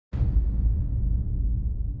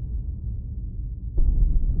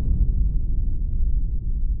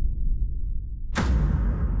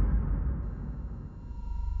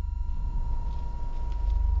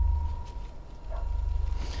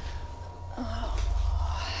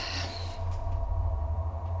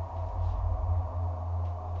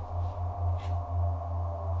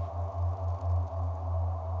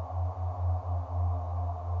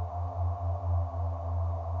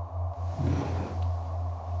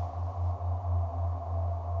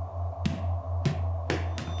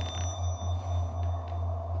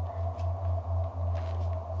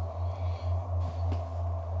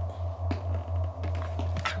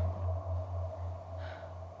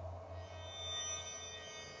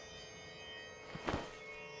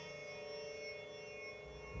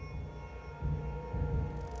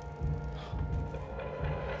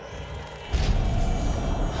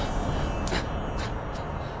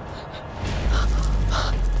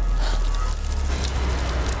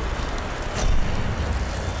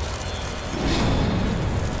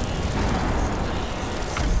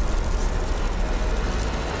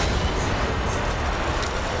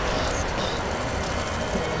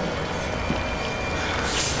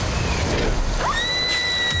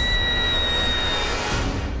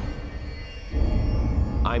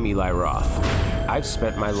I'm Eli Roth. I've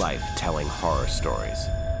spent my life telling horror stories,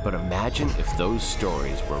 but imagine if those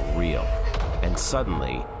stories were real, and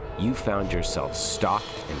suddenly you found yourself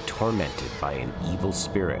stalked and tormented by an evil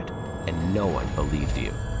spirit, and no one believed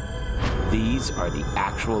you. These are the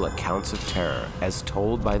actual accounts of terror as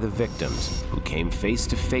told by the victims who came face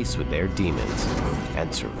to face with their demons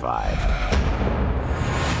and survived.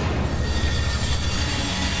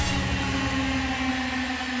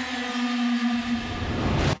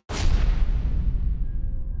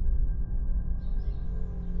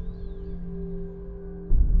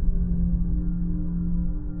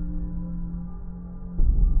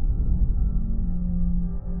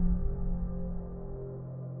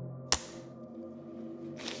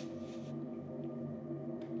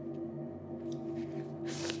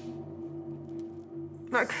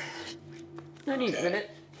 Mark, I need a minute.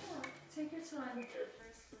 Take your time.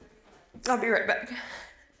 I'll be right back.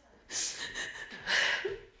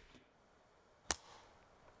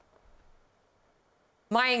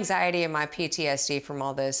 My anxiety and my PTSD from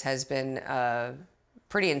all this has been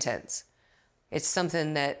pretty intense. It's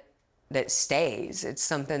something that stays. It's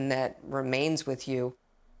something that remains with you.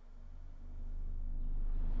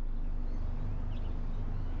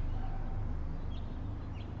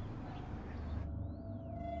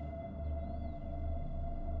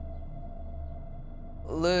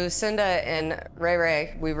 Lucinda and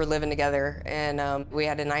Ray, we were living together, and we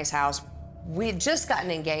had a nice house. We had just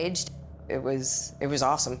gotten engaged. It was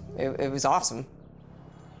awesome. It was awesome.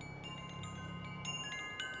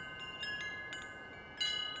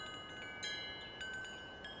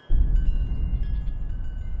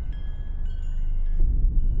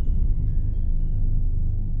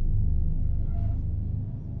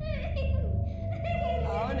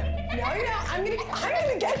 Oh no! No, you're not. I'm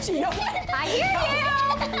gonna get you. No, what? I hear you!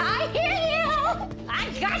 I hear you! I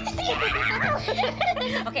got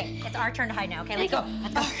you! Okay, it's our turn to hide now, okay? Let's go.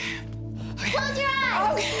 Let's go. Okay. Close your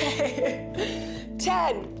eyes! Okay.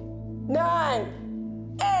 10,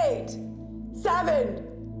 9, 8, 7,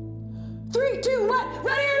 3, 2, 1.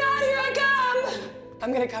 Ready or not, here I come!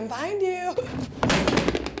 I'm gonna come find you.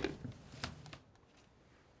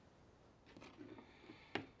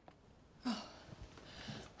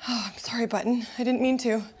 Oh, I'm sorry, Button. I didn't mean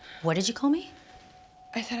to. What did you call me?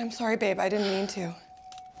 I said, I'm sorry, babe. I didn't mean to.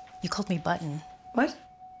 You called me Button. What?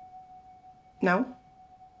 No?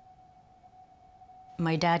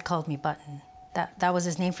 My dad called me Button. That was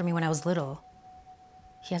his name for me when I was little.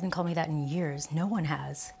 He hasn't called me that in years. No one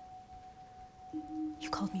has. You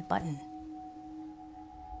called me Button.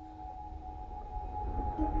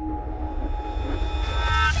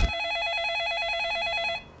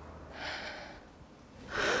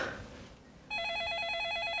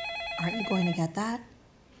 Aren't you going to get that?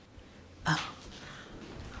 Oh.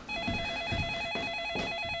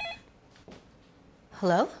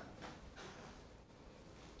 Hello?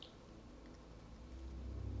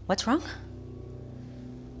 What's wrong?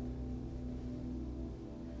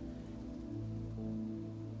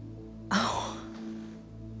 Oh.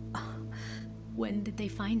 When did they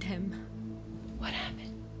find him? What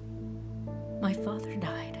happened? My father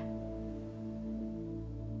died.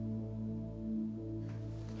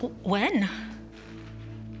 When?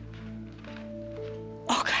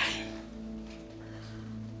 Okay.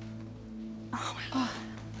 Oh my God.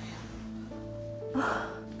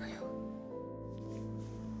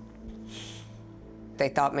 They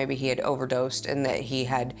thought maybe he had overdosed and that he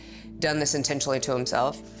had done this intentionally to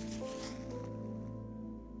himself.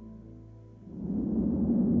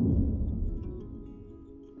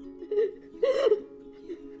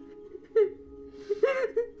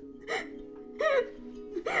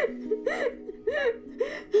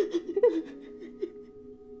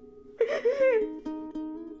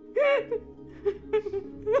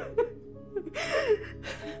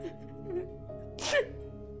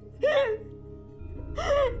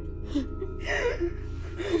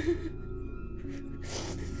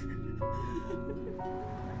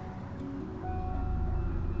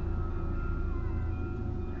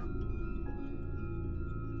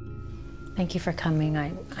 Thank you for coming. I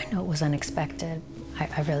know it was unexpected.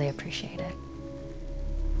 I really appreciate it.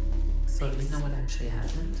 So do you know what actually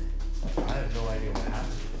happened? I have no idea what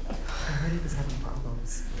happened. I heard he was having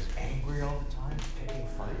problems. He was angry all the time, picking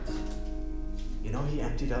fights. You know, he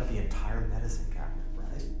emptied out the entire medicine cabinet,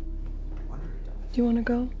 right? No wonder he died. Do you want to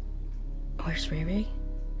go? Where's Ray Ray?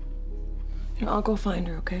 I'll go find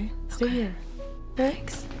her, okay? Stay here.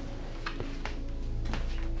 Thanks.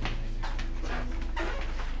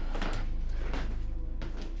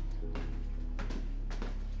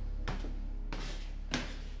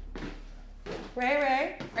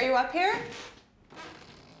 Ray, are you up here?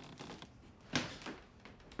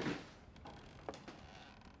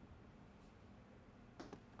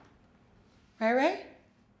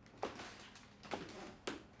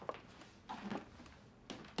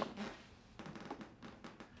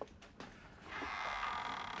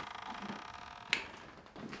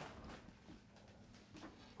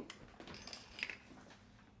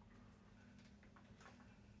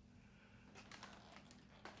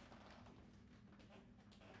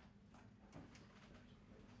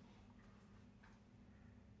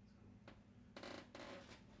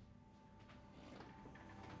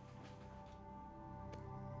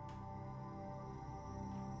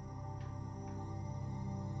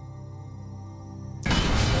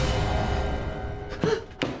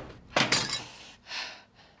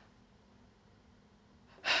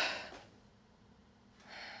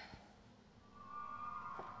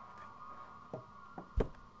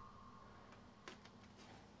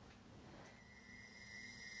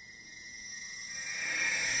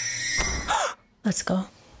 Let's go.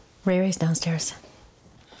 Ray Ray's downstairs.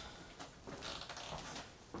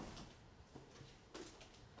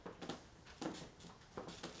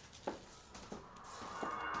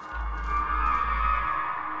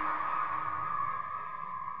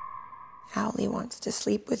 Owlie wants to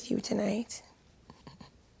sleep with you tonight.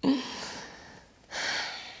 It's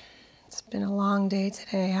been a long day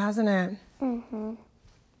today, hasn't it? Mm-hmm.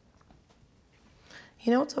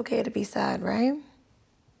 You know it's okay to be sad, right?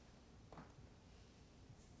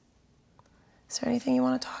 Is there anything you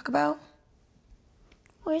want to talk about?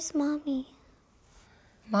 Where's Mommy?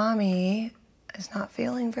 Mommy is not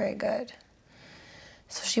feeling very good.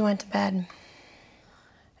 So she went to bed.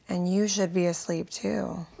 And you should be asleep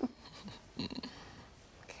too. Okay.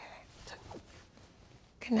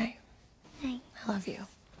 Good night. Night. I love you.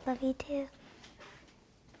 Love you too.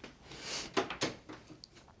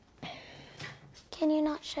 Can you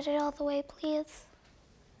not shut it all the way, please?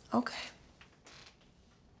 Okay.